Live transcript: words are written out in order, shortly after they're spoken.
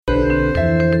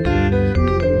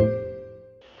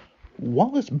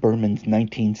Wallace Berman's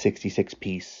 1966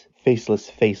 piece, Faceless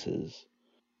Faces,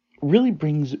 really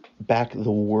brings back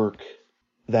the work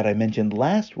that I mentioned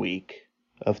last week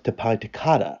of Tapai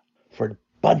Takada for a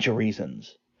bunch of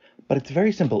reasons. But it's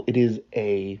very simple. It is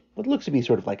what looks to be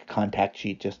sort of like a contact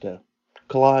sheet, just a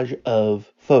collage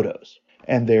of photos.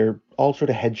 And they're all sort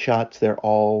of headshots.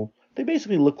 They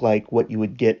basically look like what you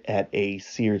would get at a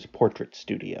Sears portrait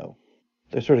studio.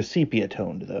 They're sort of sepia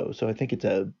toned though, so I think it's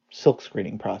a silk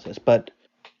screening process. But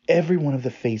every one of the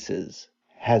faces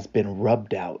has been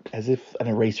rubbed out as if an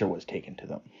eraser was taken to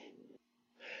them.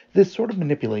 This sort of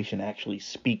manipulation actually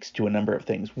speaks to a number of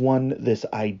things. One, this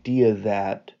idea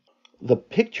that the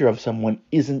picture of someone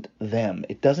isn't them.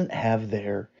 It doesn't have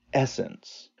their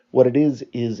essence. What it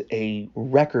is a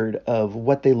record of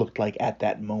what they looked like at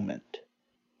that moment.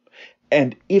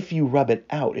 And if you rub it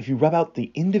out, if you rub out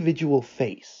the individual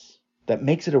face that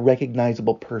makes it a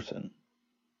recognizable person,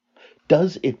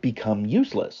 does it become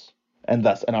useless and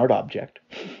thus an art object?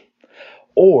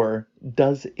 Or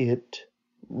does it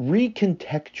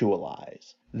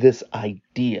recontextualize this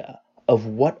idea of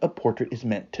what a portrait is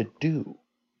meant to do?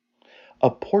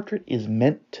 A portrait is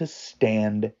meant to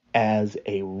stand as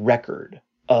a record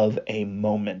of a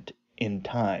moment in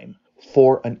time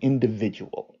for an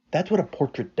individual. That's what a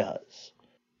portrait does.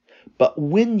 But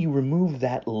when you remove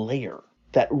that layer,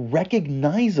 that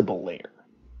recognizable layer,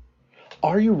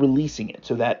 are you releasing it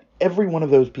so that every one of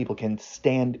those people can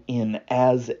stand in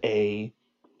as a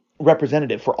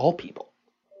representative for all people?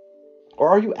 Or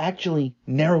are you actually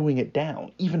narrowing it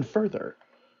down even further?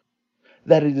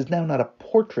 That it is now not a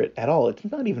portrait at all. It's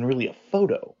not even really a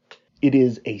photo. It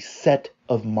is a set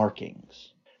of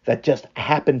markings that just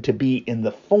happen to be in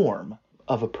the form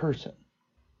of a person.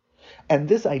 And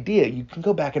this idea you can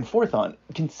go back and forth on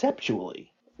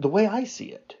conceptually. The way I see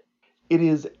it, it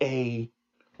is a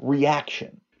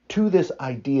reaction to this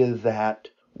idea that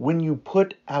when you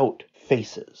put out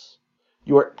faces,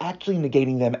 you are actually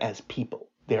negating them as people.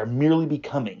 They are merely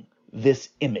becoming this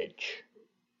image,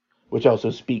 which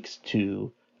also speaks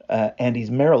to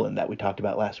Andy's Marilyn that we talked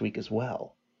about last week as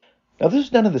well. Now, this was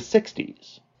done in the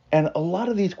 60s, and a lot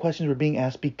of these questions were being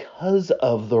asked because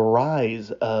of the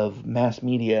rise of mass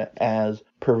media as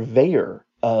purveyor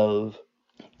of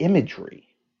imagery.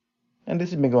 And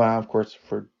this has been going on, of course,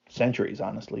 for centuries,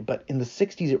 honestly, but in the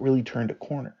 60s it really turned a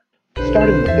corner. It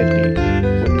started in the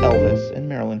 50s with Elvis and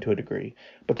Marilyn to a degree,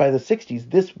 but by the 60s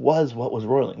this was what was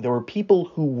roiling. There were people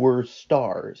who were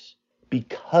stars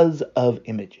because of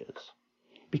images,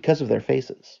 because of their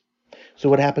faces. So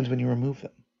what happens when you remove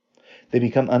them? They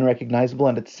become unrecognizable,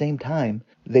 and at the same time,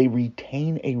 they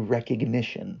retain a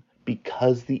recognition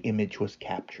because the image was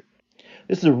captured.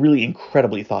 This is a really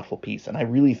incredibly thoughtful piece, and I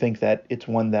really think that it's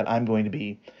one that I'm going to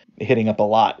be hitting up a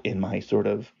lot in my sort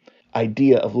of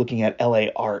idea of looking at LA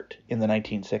art in the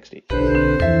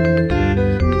 1960s.